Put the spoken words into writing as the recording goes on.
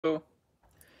Hello,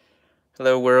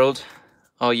 hello world.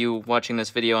 All you watching this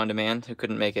video on demand who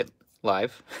couldn't make it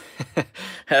live.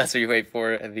 As we wait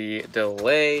for the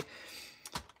delay.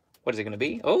 What is it going to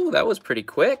be? Oh, that was pretty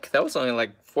quick. That was only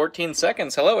like 14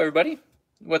 seconds. Hello, everybody.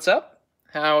 What's up?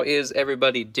 How is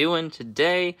everybody doing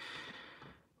today?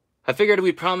 I figured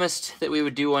we promised that we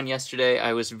would do one yesterday.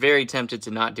 I was very tempted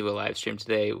to not do a live stream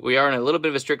today. We are on a little bit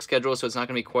of a strict schedule, so it's not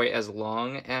going to be quite as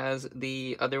long as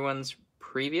the other ones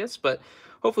previous, but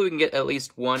hopefully we can get at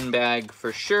least one bag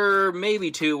for sure, maybe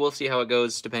two. We'll see how it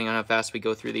goes depending on how fast we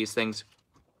go through these things.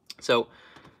 So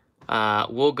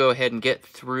we'll go ahead and get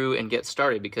through and get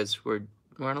started because we're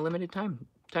on a limited time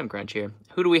crunch here.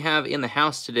 Who do we have in the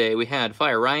house today? We had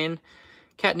Fire Ryan,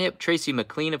 Catnip, Tracy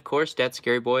McLean, of course, Dad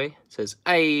Scary Boy says,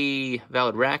 aye,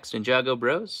 Valid Rax, Ninjago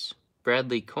Bros,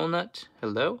 Bradley Colnut,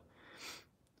 hello,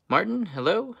 Martin,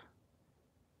 hello,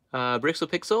 Brixel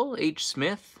Pixel, H.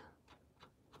 Smith,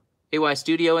 AY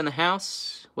Studio in the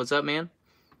house, what's up, man?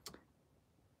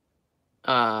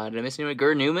 Did I miss anyone?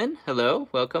 Gur Newman, hello,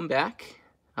 welcome back.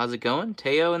 How's it going?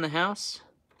 Teo in the house,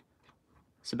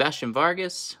 Sebastian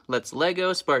Vargas, Let's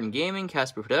Lego, Spartan Gaming,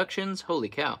 Casper Productions, holy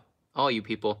cow, all you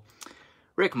people.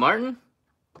 Rick Martin.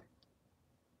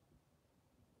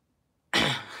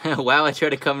 Wow, I try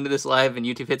to come into this live and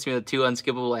YouTube hits me with 2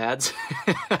 unskippable ads.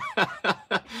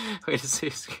 Way to say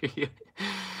screw you.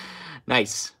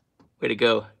 Nice. Way to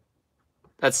go.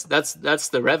 That's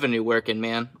the revenue working,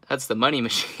 man. That's the money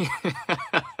machine.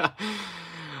 I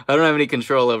don't have any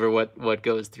control over what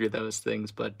goes through those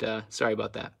things, but sorry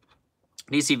about that.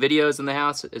 DC Videos in the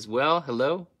house as well.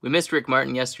 Hello. We missed Rick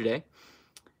Martin yesterday.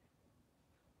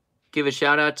 Give a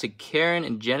shout out to Karen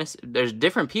and Genesis. There's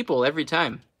different people every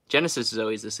time. Genesis is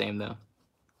always the same, though.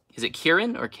 Is it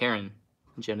Kieran or Karen?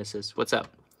 Genesis, what's up?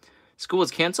 School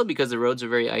was canceled because the roads are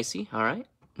very icy. All right.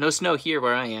 No snow here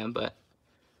where I am, but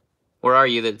where are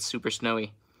you that it's super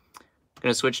snowy?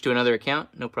 Gonna switch to another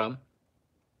account? No problem.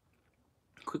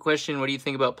 Quick question, what do you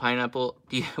think about pineapple?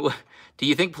 Do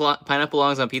you think pineapple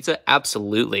belongs on pizza?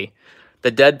 Absolutely.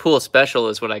 The Deadpool special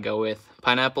is what I go with.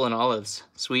 Pineapple and olives.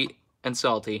 Sweet and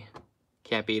salty.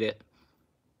 Can't beat it.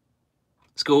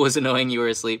 School was annoying, you were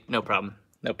asleep. No problem.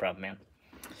 No problem, man.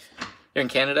 You're in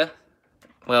Canada?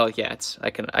 Well, yeah, I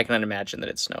can imagine that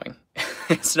it's snowing.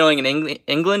 It's snowing in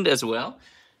England as well?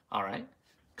 All right.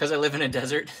 Because I live in a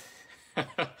desert?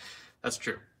 That's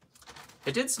true.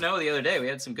 It did snow the other day. We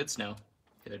had some good snow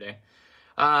the other day.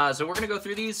 So we're going to go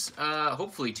through these,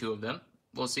 hopefully 2 of them.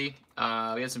 We'll see.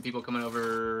 We had some people coming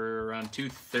over around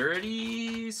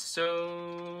 2:30,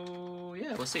 so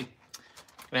yeah, we'll see.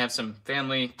 Gonna have some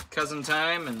family cousin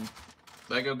time and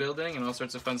Lego building and all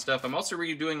sorts of fun stuff. I'm also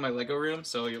redoing my Lego room,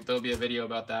 so there'll be a video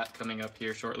about that coming up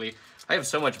here shortly. I have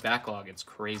so much backlog, it's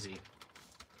crazy.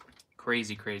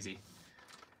 Crazy, crazy.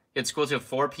 It's school till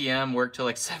 4 p.m., work till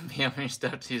like 7 p.m. and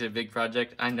stuff to do a big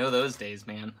project. I know those days,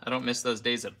 man. I don't miss those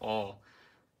days at all.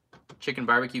 Chicken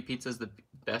barbecue pizza is the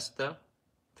best, though.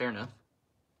 Fair enough.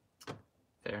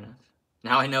 Fair enough.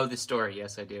 Now I know the story.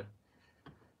 Yes, I do.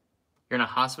 You're in a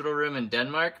hospital room in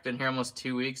Denmark? Been here almost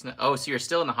 2 weeks now. Oh, so you're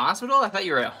still in the hospital? I thought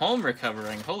you were at home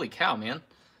recovering. Holy cow, man.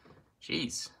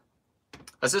 Jeez.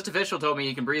 Assist official told me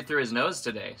he can breathe through his nose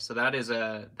today, so that is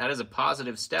a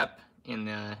positive step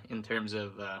in terms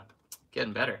of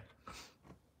getting better.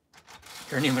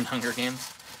 You're Newman Hunger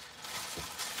Games.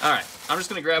 All right, I'm just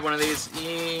gonna grab one of these.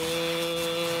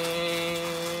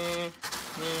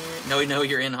 No,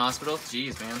 you're in hospital?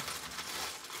 Jeez, man.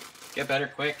 Get better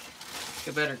quick.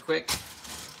 Get better quick.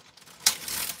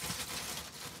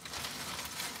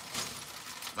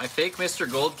 My fake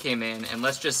Mr. Gold came in, and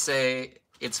let's just say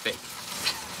it's fake.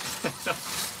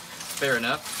 Fair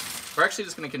enough. We're actually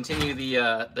just going to continue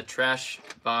the trash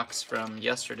box from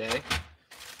yesterday.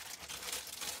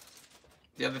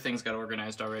 The other things got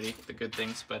organized already, the good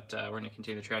things, but we're going to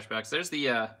continue the trash box. There's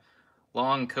the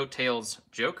long coattails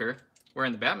Joker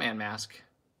wearing the Batman mask.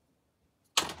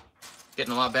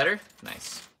 Getting a lot better?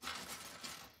 Nice.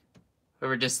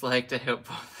 Whoever disliked, I hope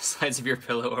both the sides of your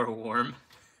pillow are warm.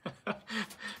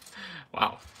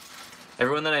 Wow.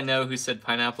 Everyone that I know who said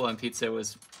pineapple on pizza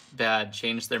was bad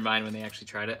changed their mind when they actually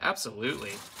tried it.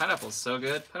 Absolutely. Pineapple's so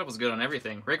good. Pineapple's good on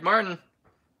everything. Rick Martin.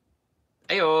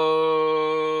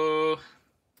 Ayo.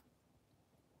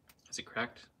 Is it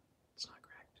cracked? It's not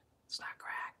cracked. It's not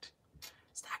cracked.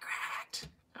 It's not cracked.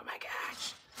 Oh my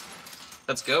gosh.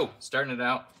 Let's go. Starting it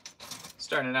out.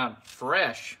 Starting it out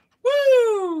fresh.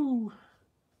 Woo!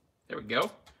 There we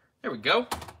go. There we go.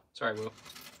 Sorry, Will.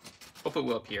 We'll put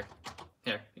Will up here.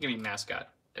 Here, you can be mascot.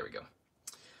 There we go.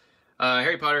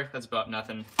 Harry Potter, that's about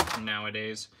nothing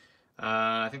nowadays.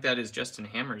 I think that is Justin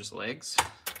Hammer's legs. I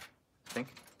think.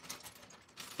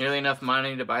 Nearly enough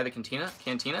money to buy the cantina?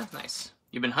 Nice.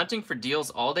 You've been hunting for deals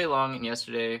all day long, and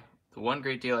yesterday, the one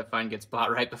great deal I find gets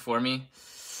bought right before me.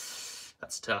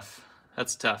 That's tough.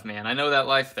 That's tough, man. I know that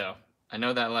life, though. I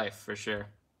know that life, for sure.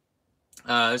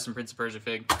 There's some Prince of Persia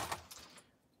fig.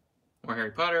 More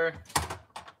Harry Potter.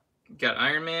 Got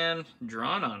Iron Man.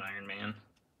 Drawn on Iron Man.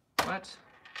 What?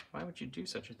 Why would you do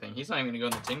such a thing? He's not even going to go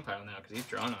in the ting pile now, because he's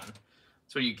drawn on.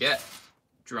 That's what you get.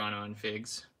 Drawn on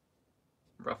figs.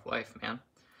 Rough life, man.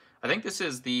 I think this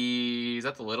is the... Is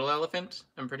that the little elephant?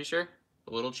 I'm pretty sure.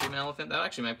 The little Chima elephant. That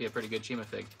actually might be a pretty good Chima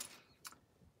fig.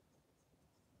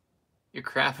 Your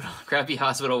crappy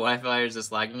hospital Wi-Fi is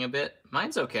just lagging a bit.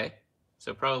 Mine's okay.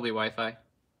 So probably Wi-Fi,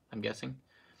 I'm guessing.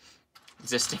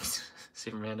 Existing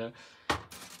Supermando.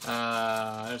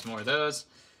 There's more of those.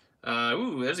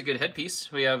 Ooh, there's a good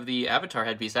headpiece. We have the Avatar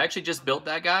headpiece. I actually just built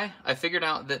that guy. I figured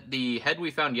out that the head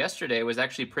we found yesterday was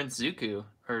actually Prince Zuko.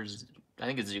 Or I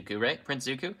think it's Zuko, right? Prince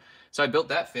Zuko. So I built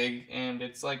that fig, and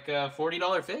it's like a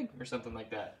 $40 fig or something like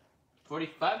that.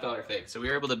 $45 fig. So we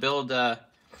were able to build that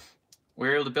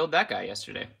guy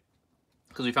yesterday.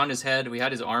 Because we found his head. We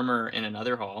had his armor in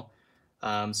another haul.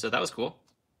 So that was cool.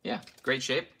 Yeah, great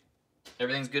shape.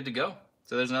 Everything's good to go.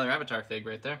 So there's another Avatar fig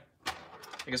right there.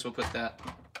 I guess we'll put that.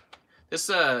 This,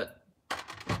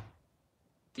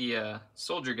 the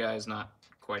soldier guy is not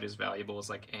quite as valuable as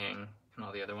like Aang and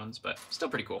all the other ones, but still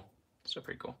pretty cool. Still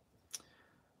pretty cool.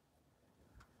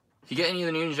 If you get any of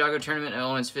the new Ninjago tournament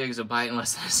elements figs, I'll buy it in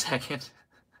less than a second.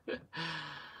 I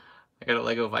got a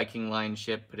Lego Viking line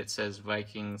ship, but it says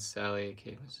Viking Sally.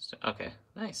 Okay,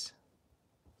 nice.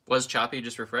 Was choppy,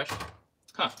 just refreshed?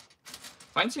 Huh.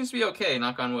 Mine seems to be okay,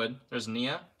 knock on wood. There's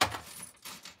Nia.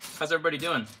 How's everybody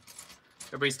doing?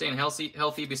 Everybody staying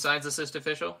healthy besides Assist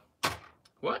Official?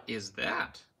 What is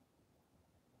that?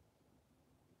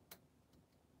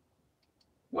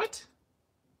 What?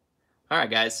 Alright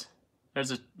guys,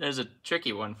 there's a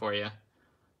tricky one for you.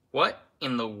 What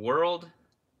in the world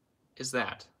is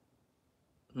that?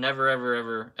 Never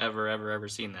ever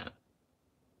seen that.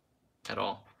 At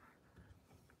all.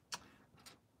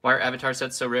 Why are Avatar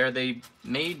sets so rare? They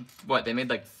made, what, they made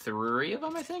like 3 of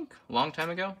them, I think? A long time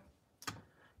ago?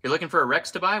 You're looking for a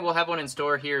Rex to buy? We'll have one in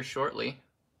store here shortly.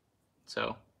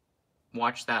 So,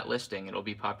 watch that listing. It'll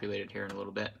be populated here in a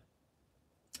little bit.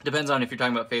 Depends on if you're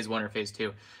talking about Phase 1 or Phase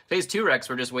 2. Phase 2 Rex,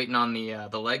 we're just waiting on the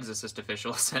Legs Assist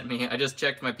Official sent me. I just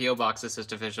checked my P.O. Box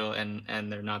Assist Official,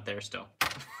 and they're not there still.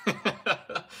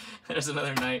 There's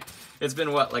another night. It's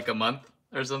been, what, like a month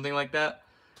or something like that?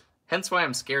 Hence why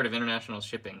I'm scared of international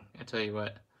shipping. I tell you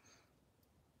what.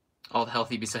 All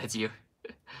healthy besides you.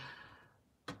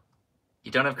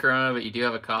 You don't have Corona, but you do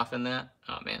have a cough in that?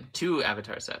 Oh, man. 2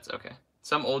 Avatar sets. Okay.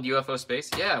 Some old UFO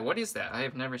space? Yeah, what is that? I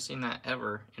have never seen that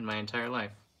ever in my entire life.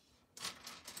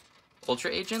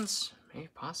 Ultra Agents? Maybe,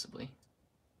 possibly.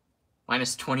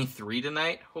 Minus 23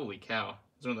 tonight? Holy cow.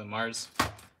 Those are one of the Mars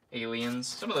aliens.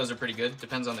 Some of those are pretty good.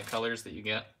 Depends on the colors that you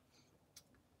get.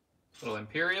 Little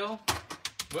Imperial.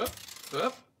 Whoop,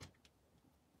 whoop.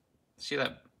 See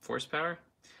that Force Power?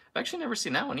 I've actually never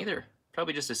seen that one either.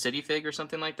 Probably just a City Fig or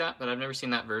something like that, but I've never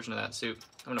seen that version of that suit.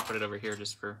 I'm gonna put it over here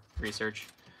just for research.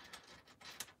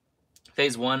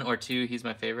 Phase 1 or 2, he's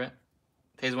my favorite.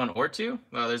 Phase 1 or 2?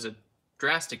 Wow, there's a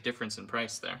drastic difference in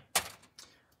price there.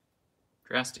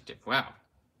 Drastic difference. Wow.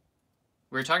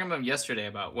 We were talking about yesterday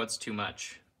about what's too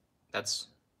much. That's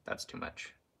too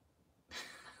much.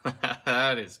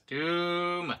 That is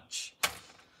too much.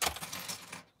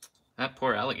 That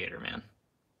poor alligator, man.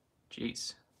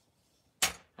 Jeez.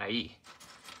 Aye.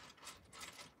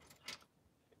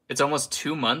 It's almost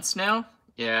 2 months now?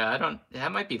 Yeah,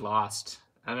 that might be lost.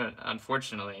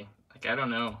 Unfortunately. Like, I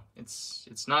don't know.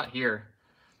 It's not here.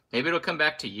 Maybe it'll come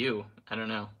back to you. I don't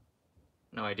know.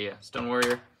 No idea. Stone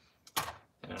Warrior.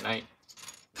 And a knight.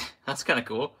 That's kind of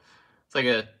cool. It's like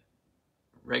a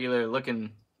regular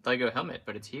looking Lego helmet,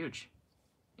 but it's huge.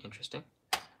 Interesting.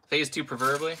 Phase 2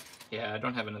 preferably. Yeah, I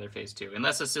don't have another Phase 2.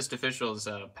 Unless Assist Official's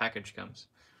package comes.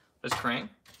 There's Krang.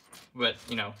 But,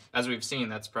 you know, as we've seen,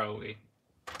 that's probably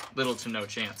little to no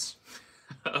chance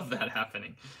of that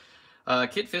happening.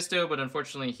 Kit Fisto, but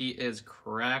unfortunately he is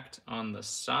cracked on the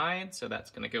side, so that's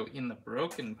going to go in the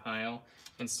broken pile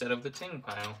instead of the ting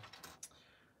pile.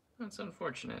 That's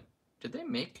unfortunate. Did they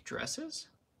make dresses?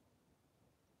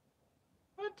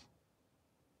 What?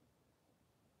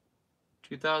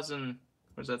 2000,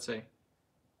 what does that say?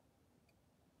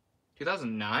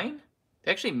 2009?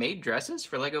 They actually made dresses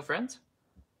for Lego Friends?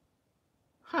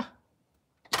 Huh.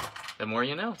 The more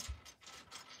you know.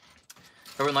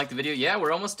 Everyone liked the video? Yeah,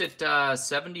 we're almost at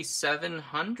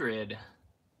 7,700.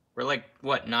 We're like,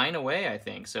 what, 9 away, I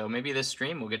think. So maybe this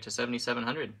stream will get to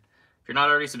 7,700. If you're not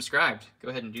already subscribed, go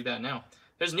ahead and do that now.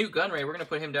 There's Newt Gunray. We're going to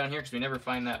put him down here because we never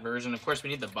find that version. Of course, we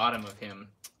need the bottom of him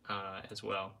as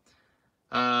well.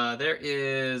 There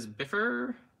is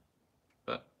Biffer.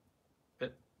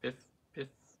 Biff, Biff,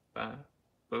 Bof.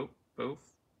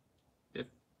 Biff.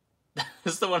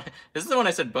 This is the one. This is the one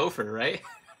I said Bofer, right?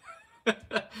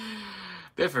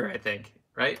 Biffer, I think,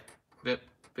 right?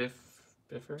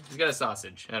 Biffer. He's got a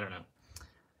sausage. I don't know.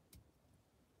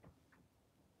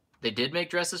 They did make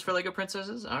dresses for Lego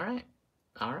princesses. All right.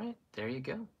 All right, there you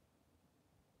go.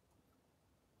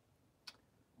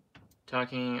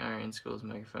 Talking are in school's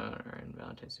microphone or in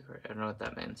Valentine's Day. I don't know what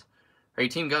that means. Are you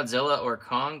Team Godzilla or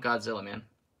Kong? Godzilla, man.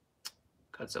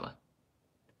 Godzilla.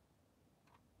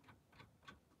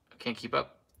 I can't keep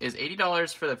up. Is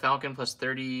 $80 for the Falcon plus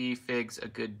 30 figs a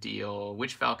good deal?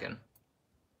 Which Falcon?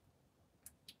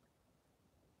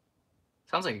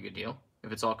 Sounds like a good deal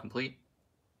if it's all complete.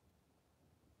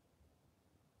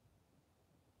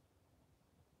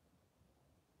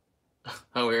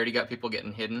 Oh, we already got people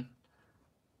getting hidden.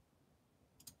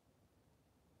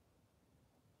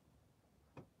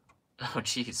 Oh,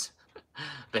 jeez.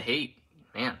 The hate.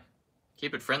 Man.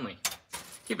 Keep it friendly.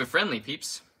 Keep it friendly,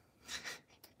 peeps.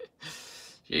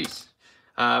 Jeez.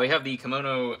 We have the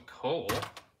Kimono Cole.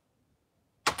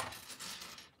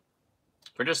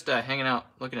 We're just hanging out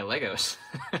looking at Legos.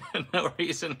 No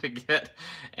reason to get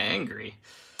angry.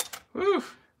 Woo,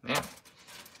 man.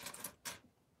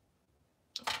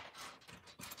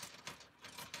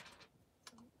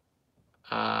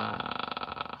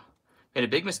 Made a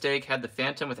big mistake, had the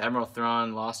Phantom with Admiral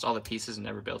Thrawn, lost all the pieces and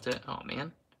never built it. Oh,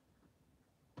 man.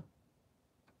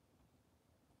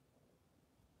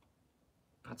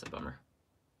 That's a bummer.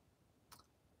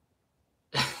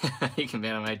 You can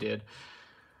ban him, I did.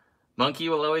 Monkey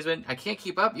will always win. I can't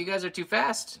keep up. You guys are too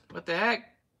fast. What the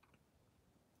heck?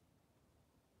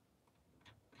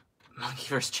 Monkey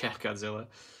versus Chat Godzilla.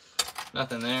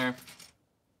 Nothing there.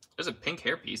 There's a pink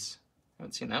hairpiece. I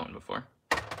haven't seen that one before.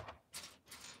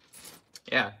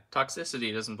 Yeah,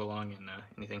 toxicity doesn't belong in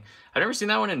anything. I've never seen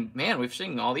that one in... Man, we've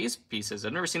seen all these pieces.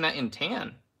 I've never seen that in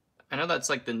tan. I know that's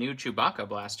like the new Chewbacca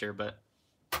blaster, but...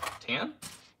 Tan?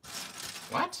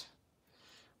 What?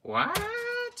 What?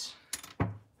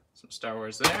 Some Star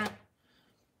Wars there.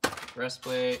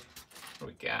 Breastplate. What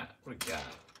we got? What we got?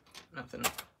 Nothing.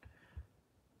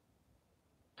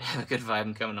 A good vibe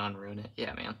and coming on, ruin it.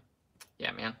 Yeah, man.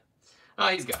 Yeah, man. Oh,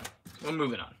 he's gone. We're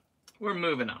moving on. We're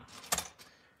moving on.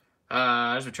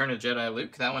 There's Return of the Jedi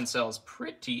Luke. That one sells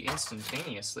pretty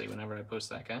instantaneously whenever I post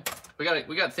that guy.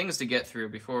 We got things to get through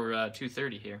before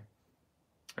 2:30 here.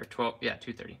 Or 12, yeah,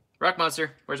 2:30. Rock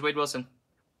Monster, where's Wade Wilson?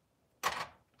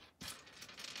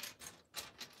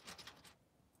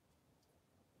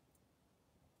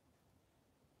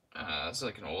 This is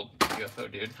like an old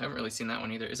UFO dude. I haven't really seen that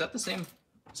one either. Is that the same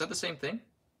thing?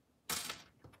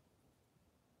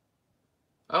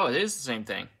 Oh, it is the same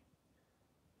thing.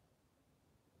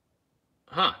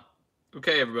 Huh.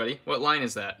 Okay, everybody. What line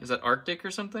is that? Is that Arctic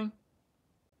or something?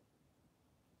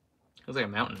 Looks like a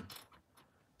mountain.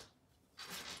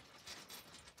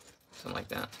 Something like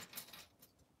that.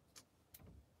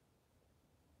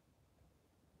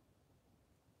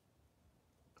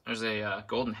 There's a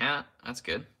golden hat. That's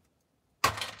good.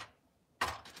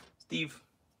 Steve.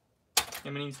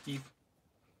 Yemeni Steve.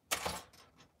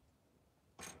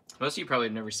 Most of you probably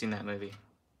have never seen that movie.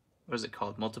 What is it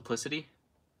called? Multiplicity?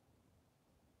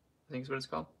 I think is what it's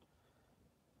called.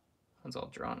 One's all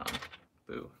drawn on.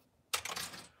 Boo.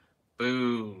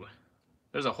 Boo.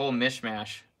 There's a whole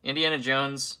mishmash. Indiana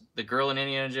Jones, the girl in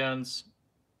Indiana Jones,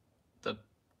 the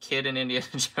kid in Indiana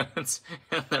Jones,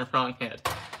 and the wrong head.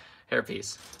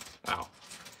 Hairpiece. Wow.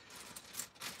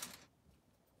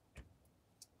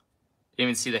 Didn't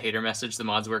even see the hater message. The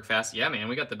mods work fast. Yeah, man,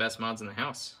 we got the best mods in the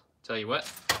house. Tell you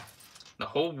what. The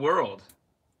whole world.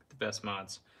 The best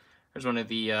mods. There's one of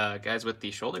the guys with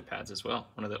the shoulder pads as well.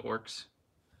 One of the orcs.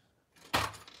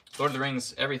 Lord of the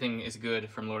Rings. Everything is good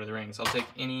from Lord of the Rings. I'll take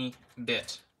any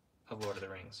bit of Lord of the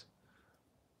Rings.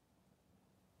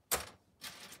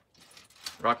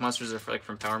 Rock monsters are like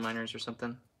from Power Miners or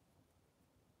something.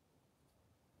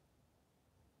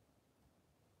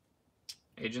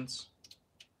 Agents.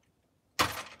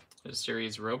 There's a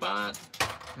series Robot.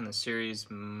 And the series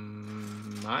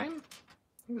Mime?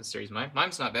 I think the series Mime.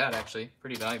 Mime's not bad, actually.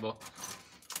 Pretty valuable.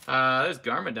 There's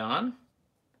Garmadon.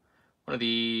 One of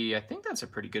the... I think that's a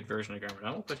pretty good version of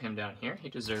Garmadon. We'll put him down here. He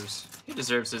deserves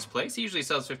his place. He usually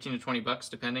sells 15 to 20 bucks,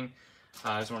 depending.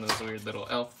 There's one of those weird little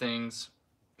elf things.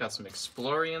 Got some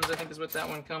Explorians, I think is what that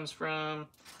one comes from.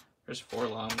 There's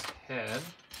Forlom's head.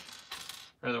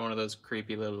 Another one of those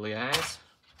creepy little guys.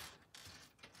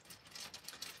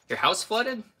 Your house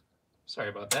flooded? Sorry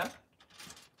about that.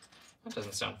 That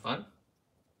doesn't sound fun.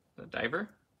 A diver?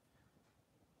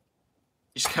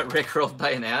 You just got rickrolled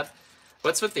by an ad?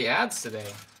 What's with the ads today?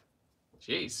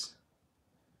 Jeez.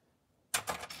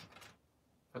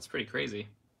 That's pretty crazy.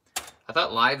 I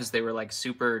thought lives, they were like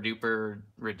super duper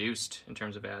reduced in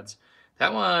terms of ads.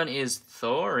 That one is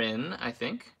Thorin, I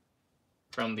think,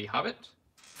 from The Hobbit.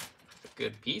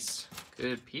 Good piece.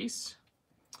 Good piece.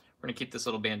 We're going to keep this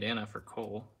little bandana for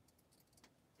Cole.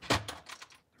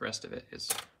 The rest of it is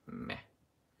meh.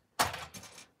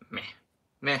 Meh.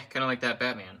 Meh. Kind of like that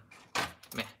Batman.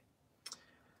 Meh.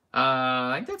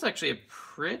 I think that's actually a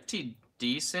pretty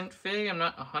decent fig. I'm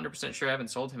not 100% sure. I haven't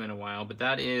sold him in a while, but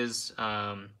that is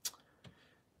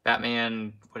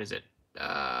Batman. What is it?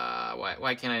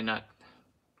 Why can't I not?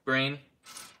 Brain.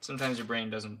 Sometimes your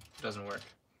brain doesn't work.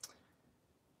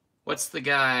 What's the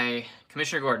guy?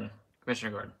 Commissioner Gordon. Commissioner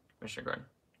Gordon. Commissioner Gordon.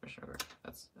 Commissioner Gordon.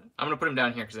 I'm gonna put him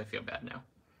down here because I feel bad now.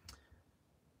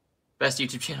 Best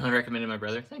YouTube channel I recommended my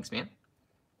brother. Thanks, man.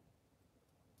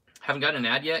 Haven't gotten an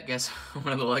ad yet. Guess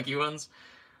one of the lucky ones.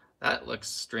 That looks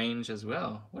strange as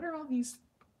well. What are all these?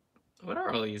 What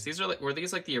are all these? These are like, were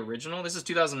these like the original? This is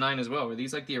 2009 as well. Were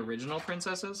these like the original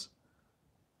princesses?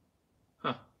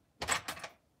 Huh.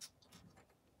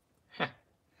 Heh.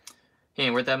 He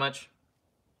ain't worth that much.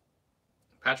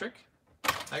 Patrick?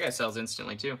 That guy sells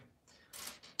instantly too.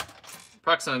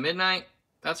 Proxima Midnight.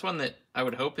 That's one that I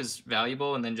would hope is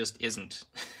valuable and then just isn't.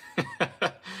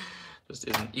 Just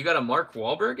isn't. You got a Mark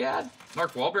Wahlberg ad?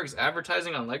 Mark Wahlberg's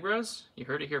advertising on LEGbrOs? You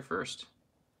heard it here first.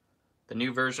 The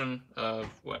new version of,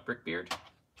 what, Brickbeard? I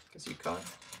guess you'd call it.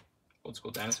 Old school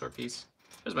dinosaur piece.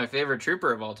 This is my favorite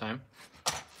trooper of all time.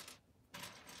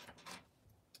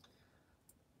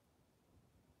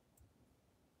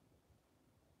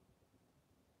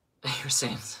 You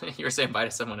were saying bye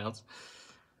to someone else.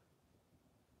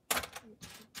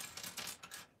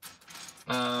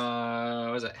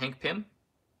 What was that? Hank Pym?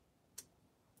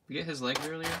 We get his legs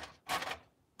earlier?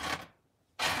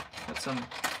 Got some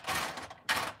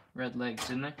red legs,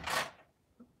 didn't I?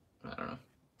 I don't know.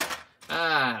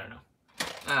 I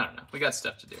don't know. We got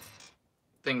stuff to do.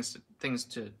 Things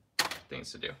to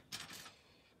do.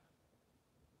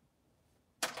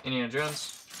 Indiana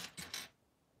Jones.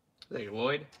 Is that your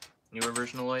Lloyd? Newer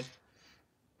version of Lloyd.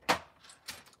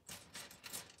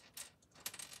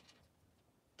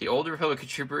 The old Republican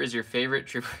trooper is your favorite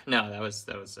trooper? No, that was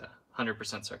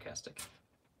 100% sarcastic.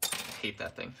 I hate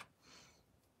that thing.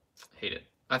 Hate it.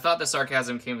 I thought the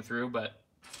sarcasm came through, but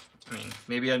I mean,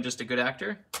 maybe I'm just a good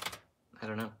actor. I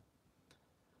don't know.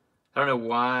 I don't know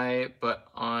why, but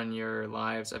on your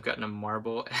lives, I've gotten a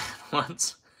marble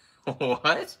once.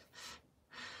 What?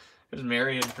 There's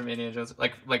Marion from Indiana Jones.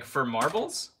 Like for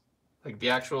marbles? Like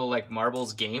the actual like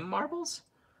marbles game marbles?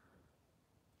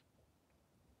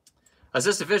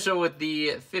 Assist official with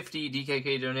the 50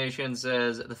 DKK donation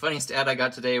says, the funniest ad I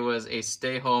got today was a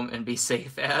stay home and be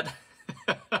safe ad.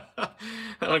 That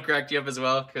one cracked you up as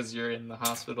well because you're in the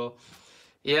hospital.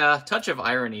 Yeah, touch of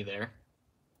irony there.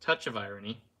 Touch of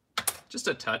irony. Just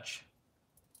a touch.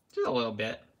 Just a little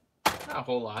bit. Not a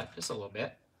whole lot, just a little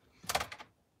bit.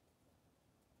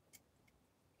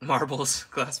 Marbles,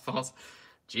 glass balls.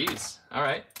 Jeez, all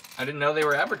right. I didn't know they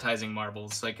were advertising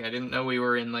marbles. Like, I didn't know we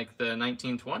were in, like, the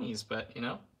 1920s, but, you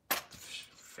know,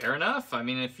 fair enough. I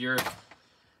mean, if you're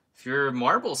a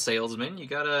marble salesman, you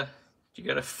gotta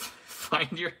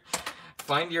find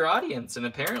your audience, and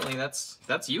apparently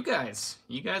that's you guys.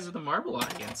 You guys are the marble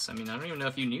audience. I mean, I don't even know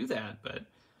if you knew that, but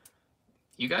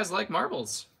you guys like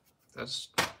marbles. That's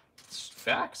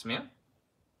facts, man.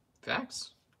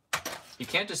 Facts. You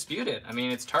can't dispute it. I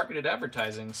mean, it's targeted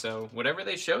advertising, so whatever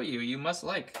they show you, you must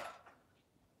like.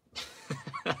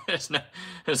 there's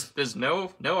no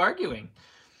arguing.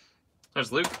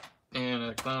 There's Luke and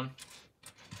another clone.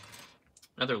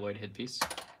 Another Lloyd headpiece,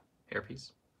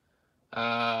 hairpiece.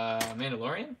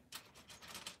 Mandalorian.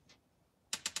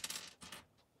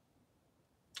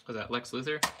 What's that? Lex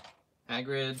Luthor,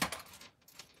 Hagrid.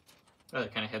 What other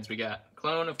kind of heads we got?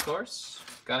 Clone, of course.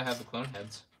 Gotta have the clone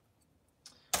heads.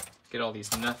 Get all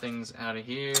these nothings out of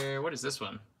here. What is this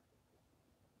one?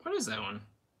 What is that one?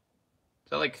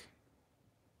 Is that like...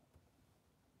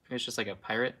 Maybe it's just like a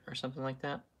pirate or something like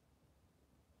that?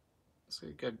 It's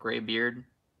like a gray beard.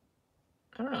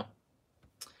 I don't know.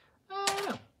 I don't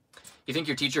know. You think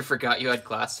your teacher forgot you had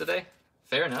class today?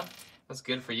 Fair enough. That's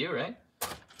good for you, right?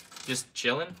 Just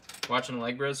chilling, watching a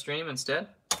LEGbrOs stream instead?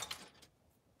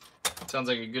 Sounds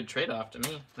like a good trade-off to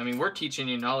me. I mean, we're teaching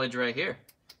you knowledge right here.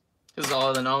 This is all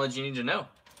of the knowledge you need to know.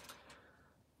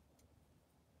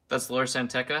 That's Lore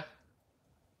Santeca.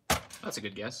 That's a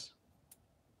good guess.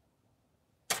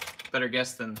 Better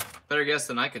guess than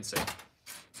I could say.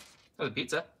 Oh, the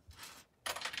pizza.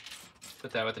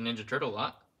 Put that with the Ninja Turtle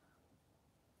lot.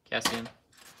 Cassian.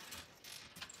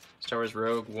 Star Wars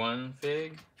Rogue One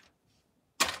fig.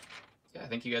 Yeah, I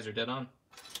think you guys are dead on.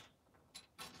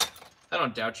 I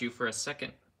don't doubt you for a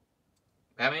second.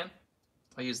 Batman?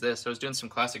 I'll use this. I was doing some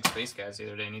classic space guys the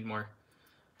other day. I need more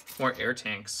air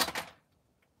tanks.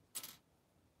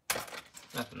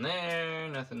 Nothing there.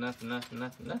 Nothing.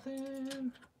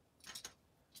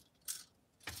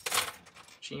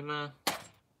 Chima.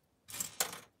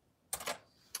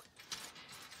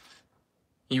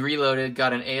 He reloaded,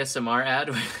 got an ASMR ad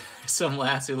with some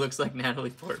lass who looks like Natalie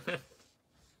Portman.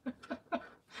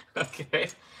 Okay.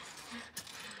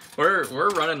 We're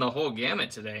running the whole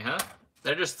gamut today, huh?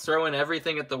 They're just throwing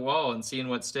everything at the wall and seeing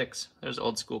what sticks. There's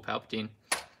old school Palpatine.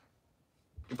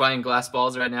 You're buying glass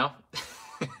balls right now?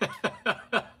 You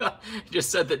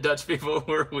just said that Dutch people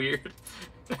were weird.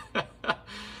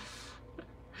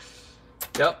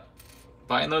 Yep.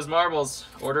 Buying those marbles.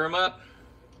 Order them up.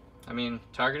 I mean,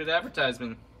 targeted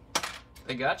advertisement.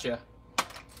 They got you.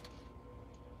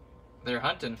 They're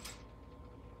hunting.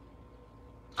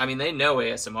 I mean, they know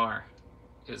ASMR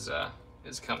is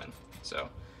coming, so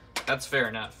that's fair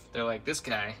enough. They're like, this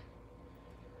guy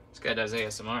does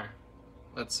ASMR.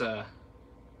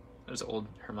 There's old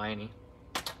Hermione.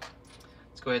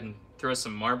 Let's go ahead and throw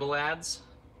some marble ads.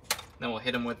 Then we'll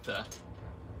hit them with the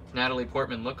Natalie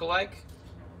Portman lookalike.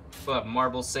 We'll have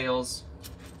marble sales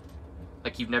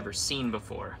like you've never seen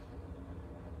before.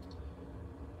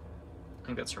 I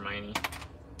think that's Hermione.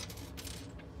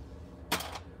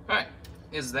 Alright,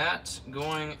 is that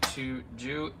going to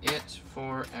do it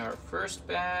for our first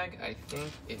bag? I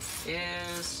think it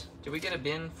is. Did we get a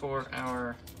bin for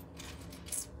our...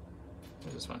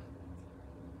 Where's this one?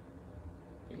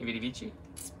 Vidi Vici?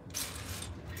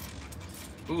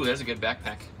 Ooh, there's a good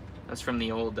backpack. That's from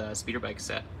the old speeder bike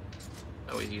set.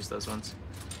 I always use those ones.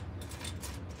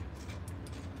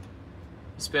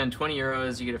 You spend 20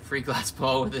 euros, you get a free glass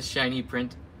ball with a shiny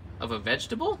print of a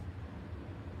vegetable?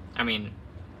 I mean,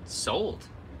 sold.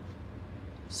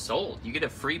 Sold. You get a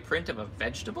free print of a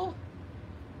vegetable?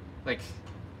 Like,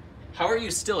 how are you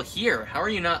still here? How are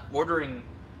you not ordering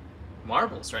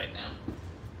marbles right now?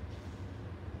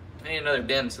 I need another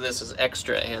bin, so this is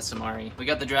extra ASMR-y. We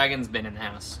got the Dragon's bin in the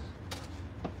house.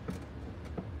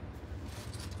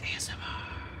 ASMR.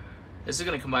 This is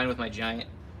gonna combine with my giant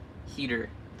heater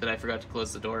that I forgot to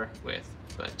close the door with,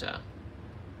 but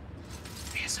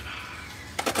ASMR.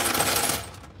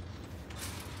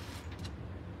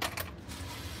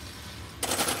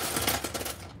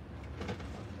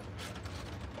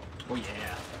 Oh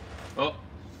yeah. Oh.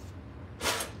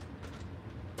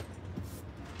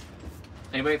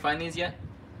 Anybody find these yet?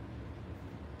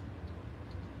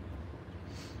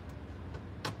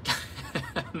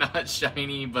 Not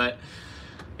shiny, but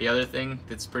the other thing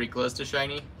that's pretty close to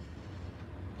shiny.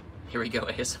 Here we go,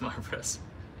 ASMR Bros.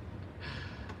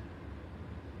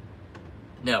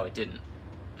 No, it didn't.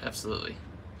 Absolutely.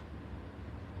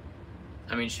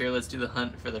 I mean, sure, let's do the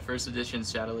hunt for the first edition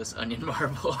Shadowless Onion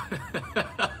Marble.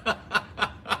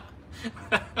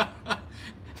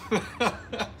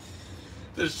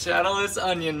 The Shadowless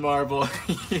Onion Marble.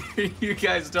 You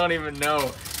guys don't even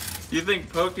know. You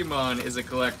think Pokemon is a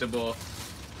collectible.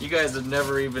 You guys have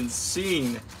never even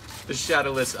seen the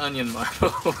Shadowless Onion Marble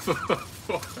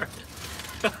before.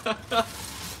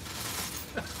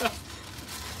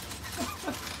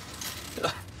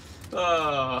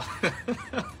 Oh.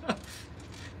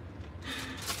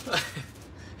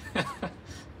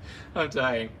 I'm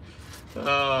dying.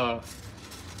 Oh.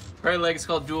 Are legs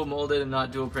called dual molded and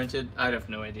not dual printed? I have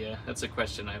no idea. That's a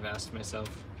question I've asked myself.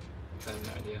 I have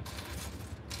no idea.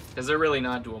 Because they're really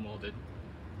not dual molded.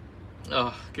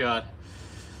 Oh, God.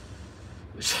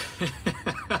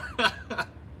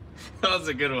 That was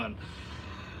a good one.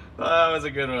 That was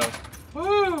a good one.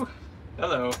 Woo!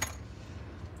 Hello.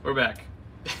 We're back.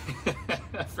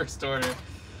 First order.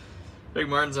 Big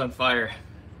Martin's on fire.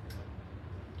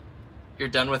 You're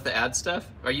done with the ad stuff?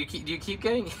 Do you keep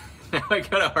getting... Now I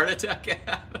got a heart attack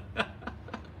ad.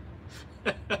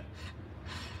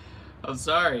 I'm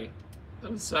sorry.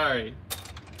 I'm sorry.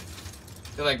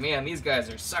 They're like, man, these guys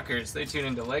are suckers. They tune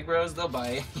into LEGbrOs, they'll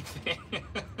buy anything.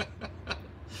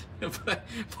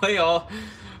 play all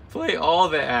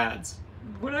the ads.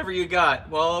 Whatever you got.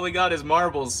 Well, all we got is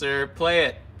marbles, sir. Play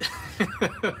it.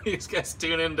 These guys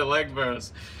tune into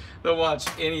LEGbrOs. They'll watch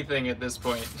anything at this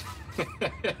point.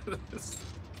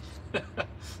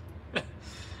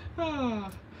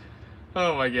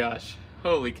 Oh my gosh.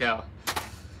 Holy cow.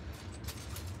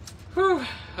 Whew.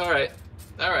 Alright.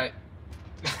 Alright.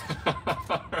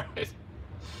 Alright.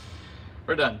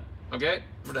 We're done. Okay?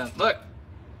 We're done. Look!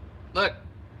 Look!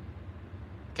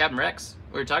 Captain Rex.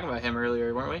 We were talking about him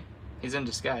earlier, weren't we? He's in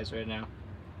disguise right now.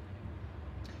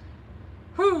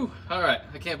 Whew! Alright,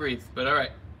 I can't breathe, but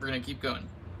alright. We're gonna keep going.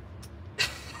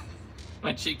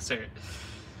 My cheeks hurt.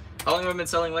 How long have I been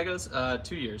selling Legos?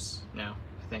 2 years now,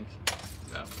 I think.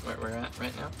 Where we're at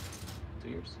right now? 2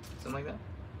 years? Something like that?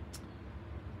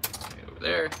 Okay, over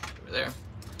there, over there.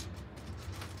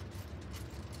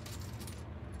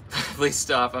 Please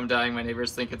stop, I'm dying. My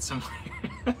neighbors think it's somewhere.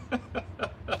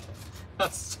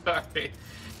 I'm sorry.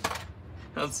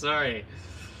 I'm sorry.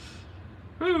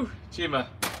 Whew, Chima.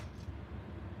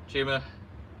 Chima.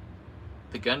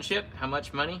 The gunship? How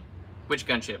much money? Which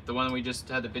gunship? The one we just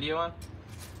had the video on?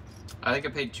 I think I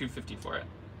paid $250 for it,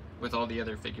 with all the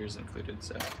other figures included,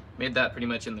 so made that pretty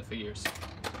much in the figures.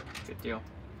 Good deal.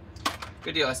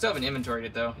 Good deal. I still haven't inventoried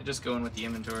it though. Just going with the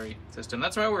inventory system.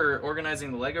 That's why we're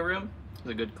organizing the Lego room. It's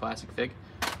a good classic fig.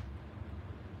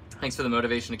 Thanks for the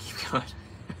motivation to keep going.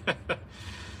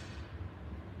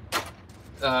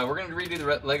 We're gonna redo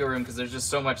the Lego room because there's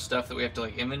just so much stuff that we have to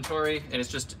like inventory, and it's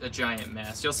just a giant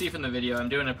mess. You'll see from the video, I'm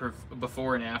doing a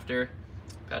before and after.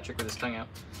 Patrick with his tongue out.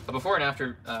 A before and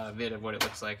after vid of what it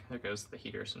looks like. There goes the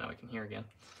heater, so now we can hear again.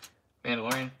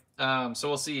 Mandalorian. So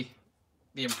we'll see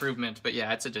the improvement, but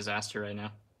yeah, it's a disaster right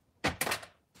now.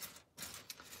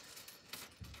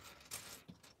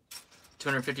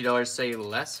 $250 say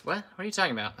less? What? What are you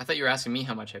talking about? I thought you were asking me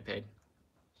how much I paid.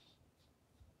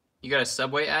 You got a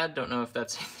Subway ad? Don't know if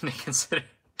that's anything to consider.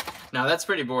 No, that's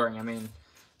pretty boring. I mean,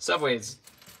 Subway's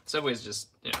just,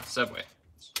 you know, Subway.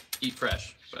 Eat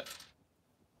fresh, but...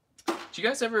 Do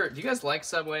you guys like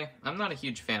Subway? I'm not a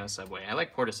huge fan of Subway. I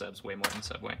like Porta Subs way more than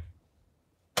Subway.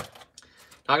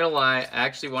 Not gonna lie, I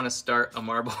actually want to start a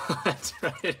marble hunt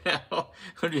right now.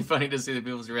 It would be funny to see the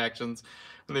people's reactions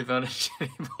when they found a shitty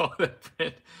ball to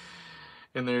print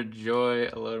and their joy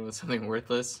alone with something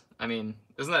worthless. I mean,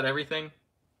 isn't that everything?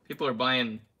 People are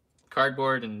buying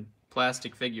cardboard and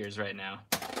plastic figures right now.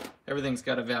 Everything's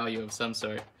got a value of some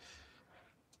sort.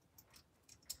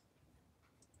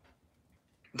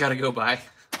 Gotta go buy.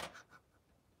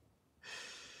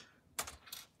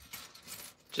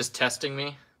 Just testing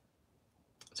me.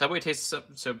 Subway tastes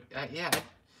so yeah.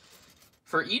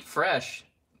 For Eat Fresh,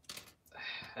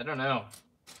 I don't know.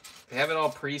 They have it all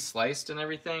pre-sliced and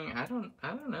everything. I don't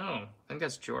know. I think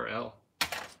that's Jor-El.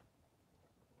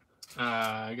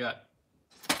 I got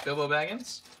Bilbo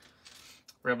Baggins,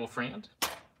 Rebel Friend,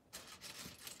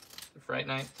 Fright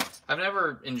Night. I've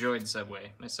never enjoyed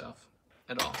Subway myself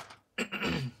at all.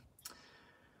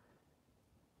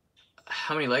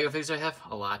 How many Lego figures do I have?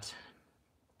 A lot.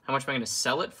 How much am I going to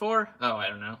sell it for? Oh, I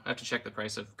don't know. I have to check the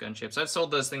price of gunships. I've sold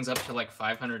those things up to like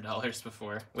 $500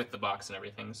 before with the box and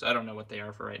everything, so I don't know what they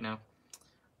are for right now.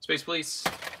 Space Police.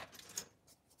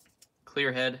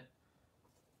 Clear Head.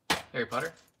 Harry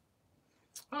Potter.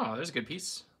 Oh, there's a good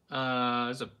piece.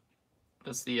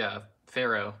 That's the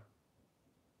Pharaoh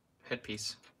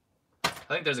headpiece. I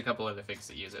think there's a couple other figs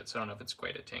that use it, so I don't know if it's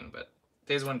quite a ting, but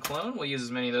Phase 1 clone, we'll use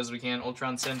as many of those as we can.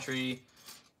 Ultron Sentry.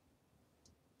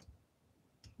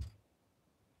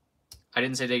 I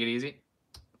didn't say take it easy.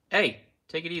 Hey,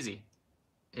 take it easy.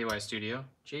 AY Studio.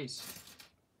 Jeez.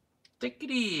 Take it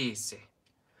easy.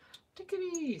 Take it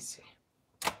easy.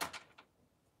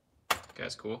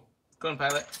 Guy's cool. Clone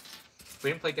Pilot. We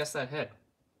didn't play Guess That Head.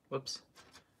 Whoops.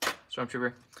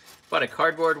 Stormtrooper. Bought a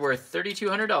cardboard worth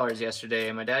 $3,200 yesterday,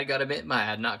 and my dad got a bit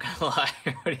mad, not gonna lie.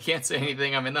 But he can't say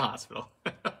anything, I'm in the hospital.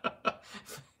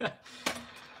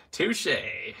 Touche.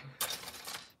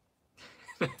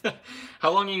 How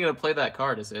long are you gonna play that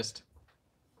card, Assist?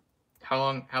 How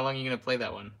long are you gonna play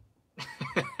that one?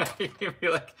 You're gonna be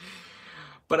like,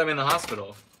 but I'm in the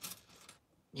hospital.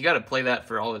 You gotta play that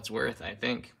for all it's worth, I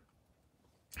think.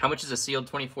 How much is a sealed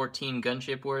 2014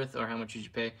 gunship worth, or how much did you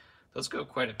pay? Those go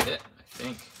quite a bit, I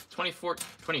think.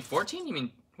 2014? You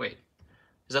mean, wait.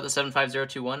 Is that the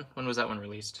 75021? When was that one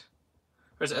released?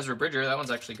 There's Ezra Bridger. That one's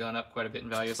actually gone up quite a bit in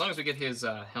value. As long as we get his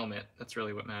helmet, that's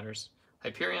really what matters.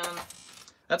 Hyperion.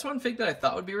 That's one fig that I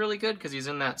thought would be really good because he's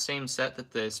in that same set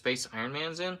that the Space Iron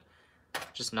Man's in.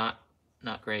 Just not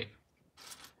great.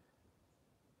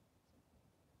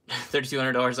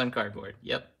 $3,200 on cardboard.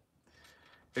 Yep.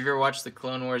 Have you ever watched the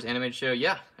Clone Wars animated show?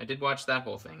 Yeah, I did watch that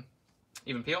whole thing.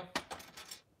 Even Peel.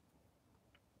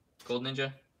 Gold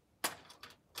Ninja.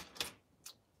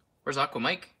 Where's Aqua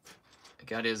Mike? I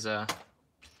got his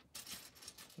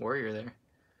warrior there.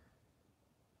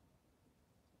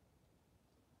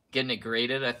 Getting it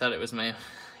graded. I thought it was my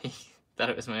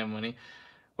own money.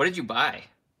 What did you buy?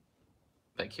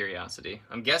 By curiosity.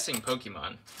 I'm guessing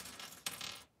Pokemon.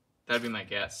 That'd be my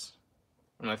guess.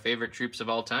 One of my favorite troops of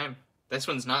all time. This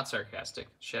one's not sarcastic.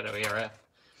 Shadow ARF.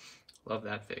 Love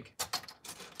that fig.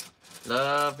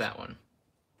 Love that one.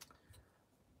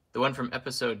 The one from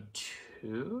episode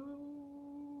 2?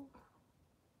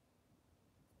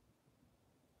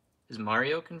 Is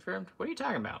Mario confirmed? What are you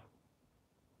talking about?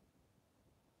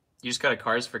 You just got a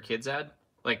Cars for Kids ad?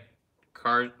 Like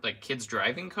kids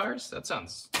driving cars? That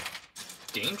sounds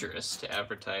dangerous to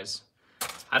advertise.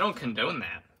 I don't condone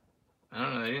that. I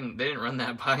don't know, they didn't run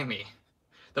that by me.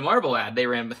 The marble ad, they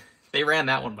ran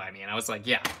that one by me, and I was like,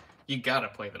 yeah, you gotta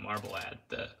play the marble ad.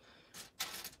 The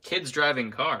kids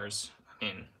driving cars, I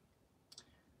mean,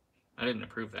 I didn't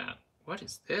approve that. What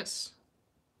is this?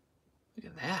 Look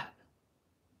at that.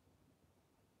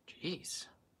 Jeez.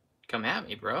 Come at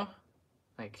me, bro.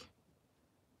 Like,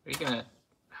 how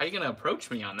are you gonna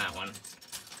approach me on that one?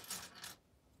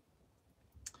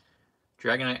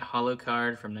 Dragonite Holo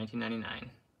card from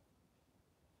 1999.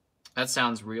 That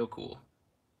sounds real cool.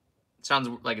 It sounds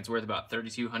like it's worth about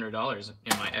 $3,200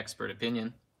 in my expert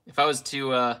opinion. If I was to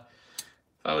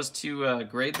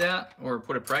grade that or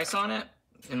put a price on it,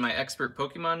 in my expert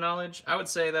Pokemon knowledge, I would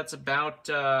say that's about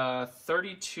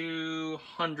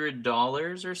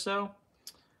 $3,200 or so.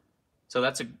 So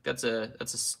that's a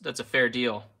fair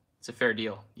deal. It's a fair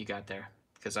deal you got there,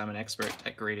 because I'm an expert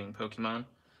at grading Pokemon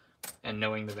and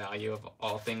knowing the value of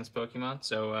all things Pokemon.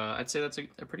 So I'd say that's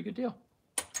a pretty good deal.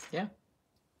 Yeah.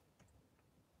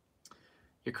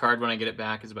 Your card when I get it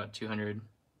back is about 200.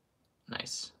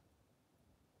 Nice.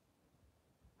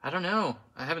 I don't know.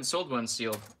 I haven't sold one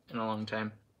sealed in a long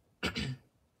time.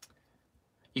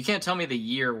 You can't tell me the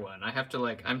year one. I have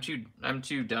to I'm too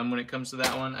dumb when it comes to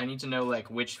that one. I need to know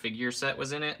which figure set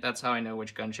was in it. That's how I know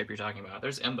which gunship you're talking about.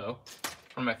 There's Embo, one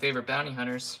of my favorite bounty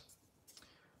hunters.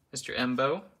 Mr.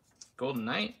 Embo, Golden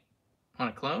Knight.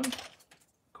 Want a clone?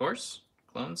 Of course.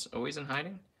 Clones always in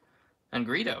hiding. And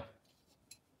Greedo.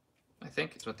 I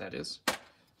think it's what that is. Is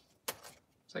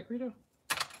that Greedo?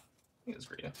 I think it was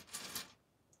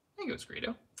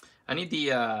Greedo. I need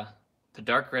the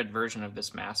dark red version of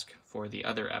this mask for the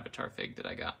other Avatar fig that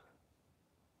I got.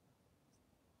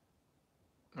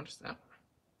 What is that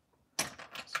one?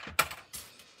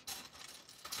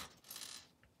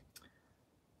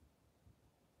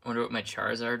 I wonder what my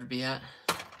Charizard would be at.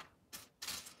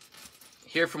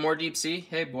 Here for more Deep Sea?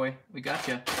 Hey boy, we got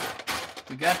you.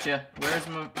 We got you. Where's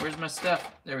my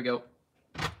stuff? There we go.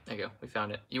 There you go. We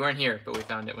found it. You weren't here, but we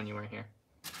found it when you weren't here.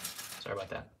 Sorry about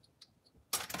that.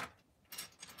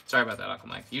 Sorry about that, Uncle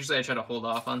Mike. Usually I try to hold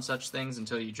off on such things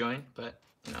until you join, but,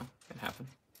 you know, it happened.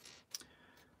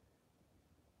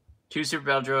 2 Super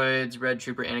Battle Droids, Red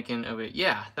Trooper, Anakin. Oh, wait.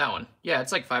 Yeah, that one. Yeah,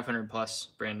 it's like 500 plus,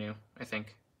 brand new, I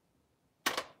think.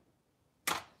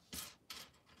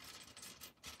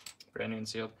 Brand new and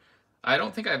sealed. I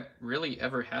don't think I've really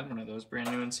ever had one of those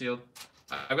brand new and sealed.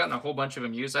 I've gotten a whole bunch of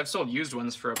them used. I've sold used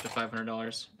ones for up to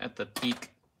 $500 at the peak.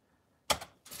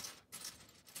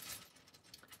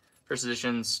 First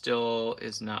edition still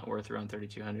is not worth around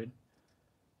 $3,200.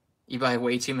 You buy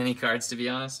way too many cards, to be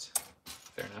honest.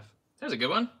 Fair enough. There's a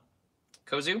good one.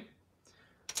 Kozu.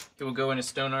 He will go in a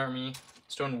Stone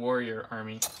Warrior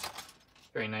army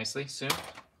very nicely soon.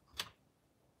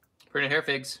 Printed hair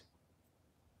figs.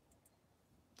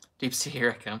 Deep Sea, here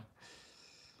I come.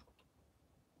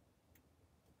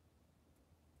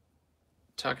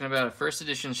 Talking about a first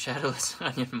edition Shadowless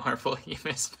Onion Marble. You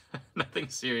missed nothing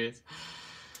serious.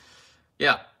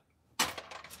 Yeah.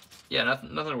 Yeah,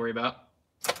 nothing to worry about.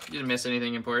 You didn't miss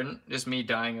anything important. Just me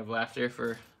dying of laughter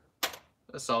for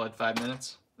a solid 5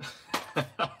 minutes.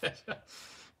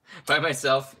 By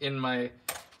myself in my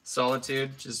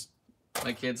solitude, just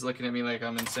my kids looking at me like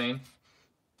I'm insane.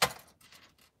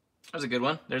 That was a good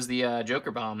one. There's the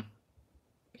Joker Bomb.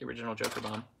 The original Joker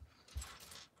Bomb.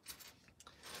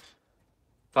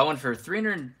 Bought one for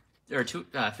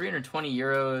 320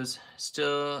 euros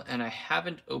still, and I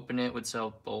haven't opened it. Would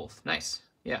sell both. Nice.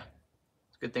 Yeah.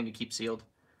 It's a good thing to keep sealed.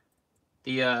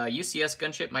 The UCS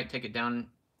gunship might take it down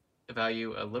the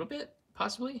value a little bit,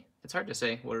 possibly. It's hard to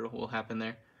say what will happen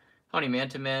there. How many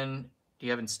Manta Men do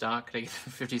you have in stock? Could I get them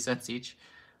for 50 cents each?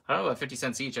 I don't know about 50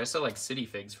 cents each. I sell like city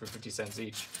figs for 50 cents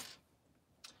each.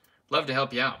 Love to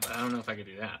help you out, but I don't know if I could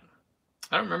do that.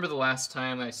 I don't remember the last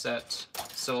time I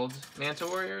sold Manta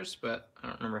Warriors, but I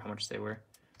don't remember how much they were.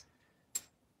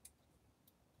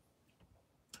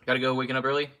 Gotta go, waking up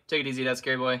early. Take it easy, that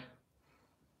scary boy.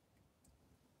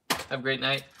 Have a great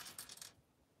night.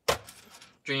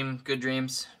 Dream good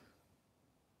dreams.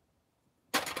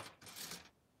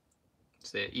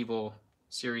 It's the evil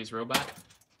series robot.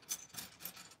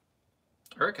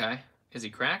 Urkai. Is he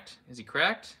cracked? Is he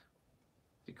cracked? Is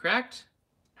he cracked?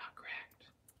 Not cracked.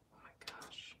 Oh my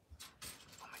gosh.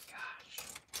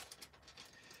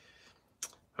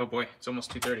 Oh boy, it's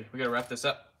almost 2:30. We gotta wrap this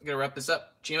up.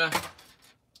 Chima,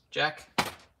 Jack,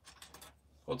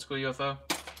 old school UFO,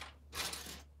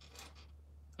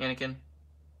 Anakin,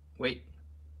 wait.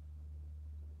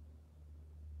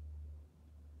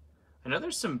 I know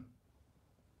there's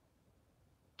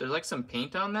like some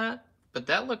paint on that, but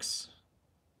that looks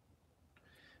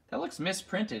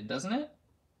misprinted, doesn't it?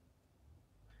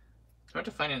 I have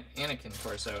to find an Anakin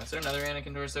torso. Is there another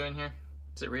Anakin torso in here?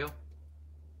 Is it real?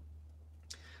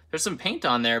 There's some paint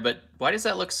on there, but why does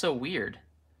that look so weird?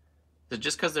 Is it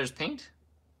just because there's paint?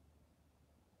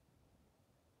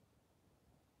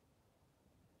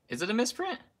 Is it a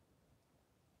misprint?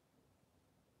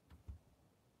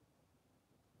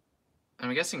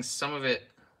 I'm guessing some of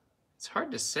it, it's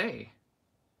hard to say.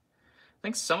 I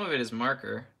think some of it is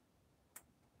marker.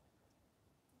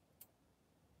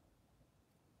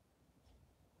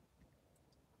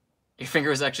 Your finger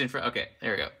was actually in front. Okay,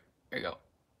 there we go. There we go.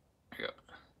 There we go.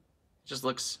 It just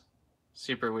looks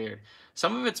super weird.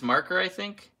 Some of it's marker, I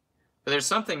think, but there's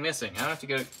something missing. I don't have to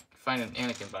go find an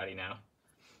Anakin body now.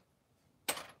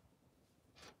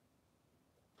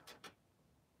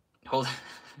 Hold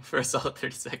for a solid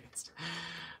 30 seconds.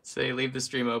 Say leave the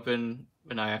stream open,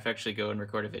 but now I have to actually go and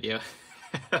record a video.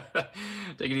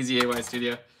 Take it easy, AY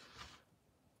Studio.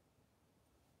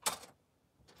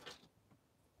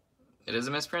 It is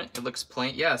a misprint? It looks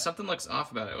plain. Yeah, something looks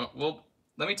off about it. Well,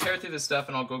 let me tear through this stuff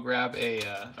and I'll go grab a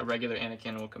regular Anakin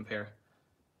and we'll compare.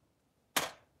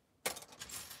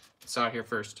 Saw it here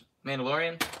first.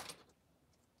 Mandalorian.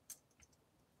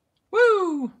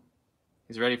 Woo!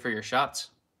 He's ready for your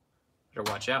shots.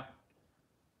 Better watch out.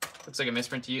 Looks like a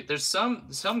misprint to you. There's some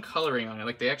coloring on it.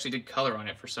 Like they actually did color on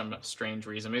it for some strange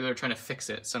reason. Maybe they were trying to fix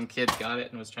it. Some kid got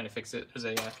it and was trying to fix it. There's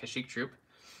a Kashyyyk troop.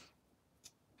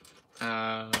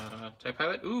 TIE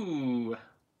pilot. Ooh.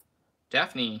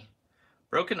 Daphne.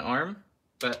 Broken arm,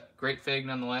 but great fig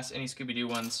nonetheless. Any Scooby-Doo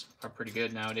ones are pretty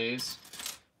good nowadays,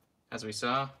 as we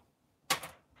saw.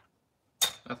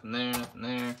 Nothing there, nothing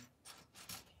there.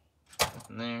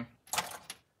 Nothing there.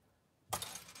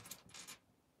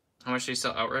 How much do you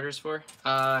sell Outriders for?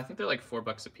 I think they're like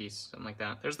 $4 a piece, something like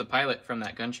that. There's the pilot from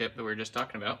that gunship that we were just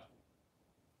talking about.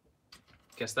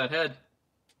 Guess that head.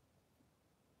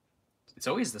 It's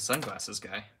always the sunglasses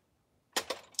guy.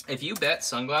 If you bet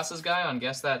sunglasses guy on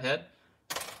guess that head,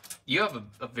 you have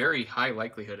a very high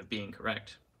likelihood of being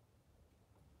correct.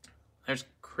 There's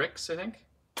Crix, I think.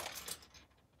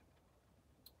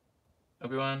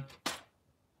 Obi-Wan.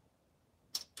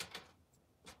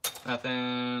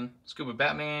 Nothing. Scuba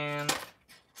Batman.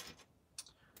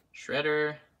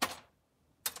 Shredder.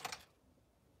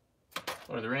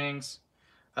 Lord of the Rings.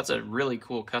 That's a really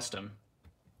cool custom.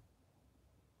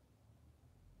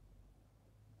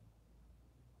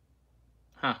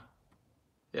 Huh.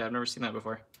 Yeah, I've never seen that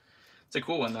before. It's a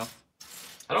cool one, though.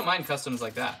 I don't mind customs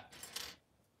like that.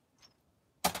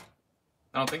 I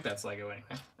don't think that's Lego anyway.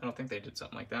 I don't think they did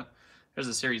something like that. There's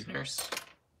a series nurse.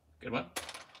 Good one.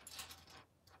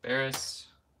 Barris.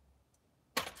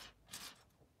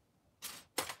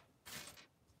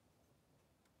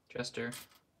 Jester.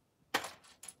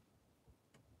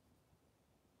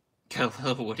 Got a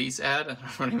little Woody's ad? I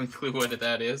don't even clue what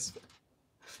that is.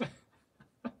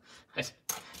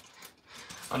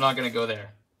 I'm not going to go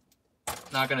there.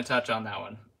 Not going to touch on that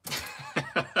one.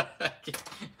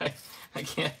 I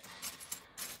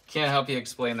can't help you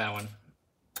explain that one.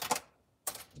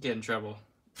 Get in trouble.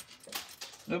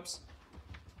 Oops.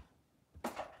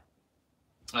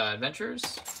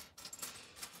 Adventures.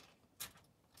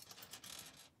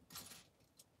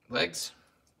 Legs.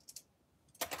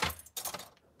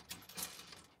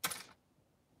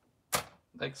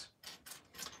 Legs.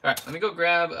 All right, let me go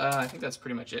grab, I think that's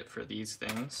pretty much it for these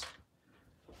things.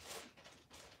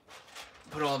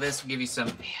 Put all this, give you some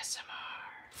ASMR.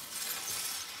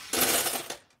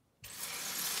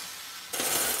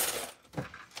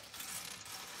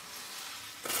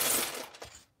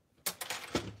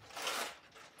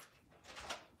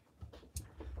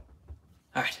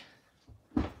 All right.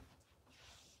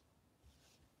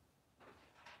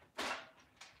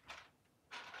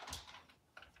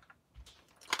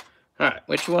 All right,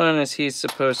 which one is he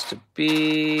supposed to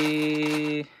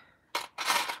be?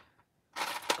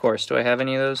 Of course, do I have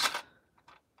any of those?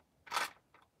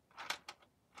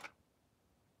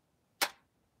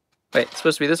 Wait, it's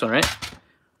supposed to be this one, right?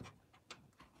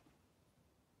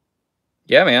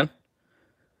 Yeah, man.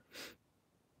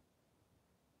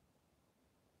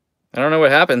 I don't know what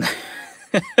happened.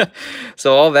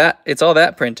 So it's all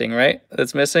that printing, right?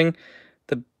 That's missing.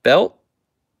 The belt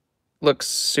looks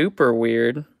super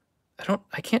weird.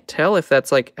 I can't tell if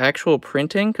that's like actual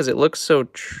printing because it looks so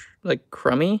like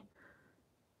crummy.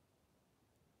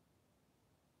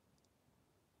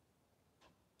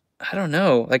 I don't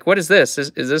know. Like, what is this?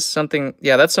 Is this something?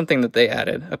 Yeah, that's something that they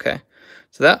added. Okay.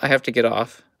 So that I have to get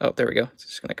off. Oh, there we go. It's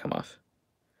just going to come off.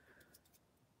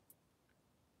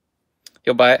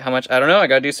 You'll buy it? How much? I don't know. I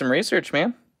got to do some research,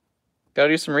 man. Got to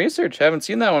do some research. I haven't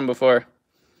seen that one before.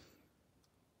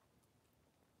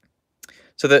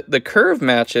 So the curve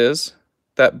matches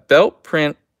that belt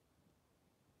print.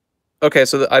 Okay,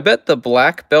 so I bet the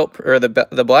black belt or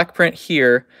the black print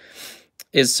here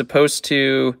is supposed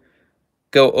to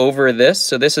go over this.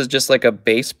 So this is just like a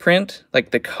base print.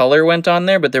 Like the color went on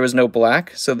there, but there was no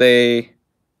black. So they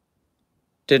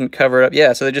didn't cover it up.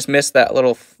 Yeah, so they just missed that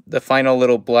the final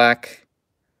little black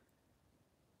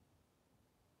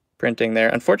printing there.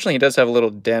 Unfortunately, he does have a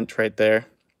little dent right there,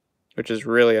 which is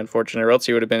really unfortunate, or else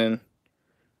he would have been in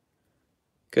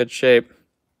good shape.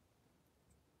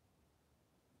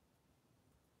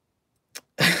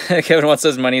 Kevin wants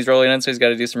those money's rolling in, so he's got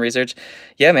to do some research.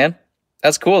 Yeah, man.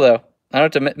 That's cool, though. I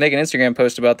don't have to make an Instagram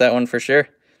post about that one for sure.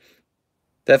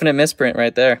 Definite misprint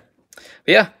right there. But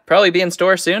yeah, probably be in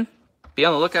store soon. Be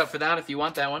on the lookout for that if you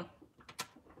want that one.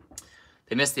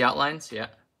 They missed the outlines, yeah.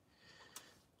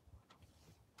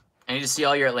 I need to see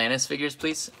all your Atlantis figures,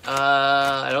 please.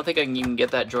 I don't think I can even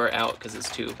get that drawer out because it's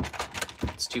too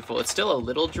full. It's still a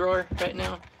little drawer right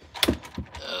now.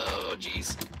 Oh,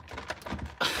 jeez.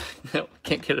 No,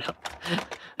 can't get it out.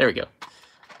 There we go.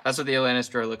 That's what the Atlantis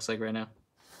drawer looks like right now.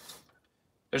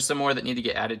 There's some more that need to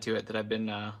get added to it that I've been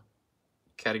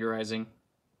categorizing,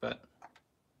 but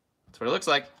that's what it looks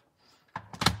like.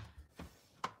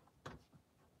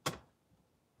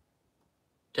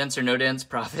 Dense or no dense,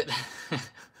 profit.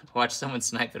 Watch someone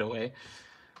snipe it away.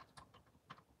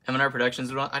 M&R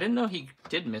Productions. I didn't know he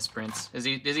did misprints. Is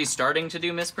he starting to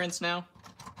do misprints now?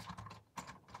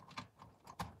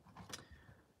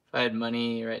 If I had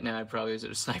money right now, I probably would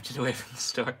have sniped it away from the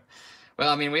store. Well,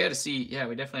 I mean, we had to see. Yeah,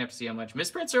 we definitely have to see how much.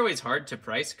 Misprints are always hard to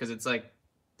price because it's like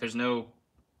there's no.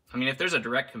 I mean, if there's a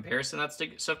direct comparison, that's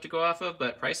stuff to go off of.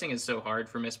 But pricing is so hard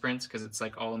for misprints because it's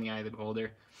like all in the eye of the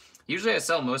beholder. Usually, I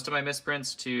sell most of my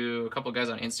misprints to a couple guys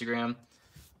on Instagram.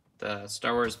 The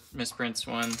Star Wars misprints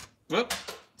one. Whoop!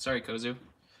 Sorry, Kozu.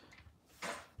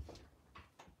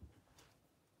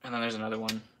 And then there's another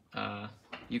one.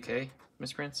 UK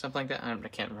misprints, something like that. I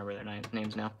can't remember their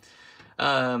names now.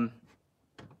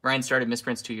 Ryan started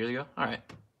misprints 2 years ago. All right.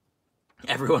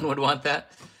 Everyone would want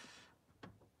that.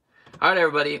 All right,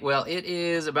 everybody. Well, it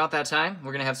is about that time.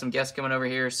 We're going to have some guests coming over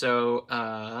here. So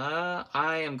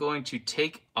I am going to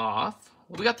take off.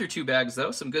 Well, we got through 2 bags, though.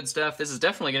 Some good stuff. This is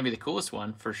definitely going to be the coolest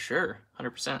one, for sure.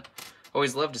 100%.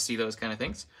 Always love to see those kind of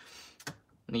things.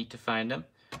 Neat to find them.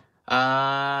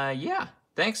 Yeah.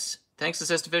 Thanks. Thanks,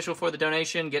 Assist Official, for the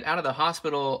donation. Get out of the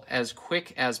hospital as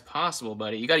quick as possible,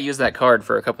 buddy. You got to use that card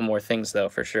for a couple more things, though,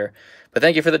 for sure. But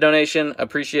thank you for the donation.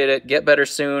 Appreciate it. Get better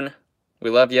soon.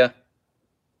 We love you.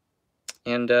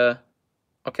 And I'll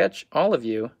catch all of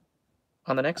you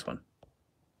on the next one.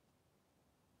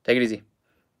 Take it easy.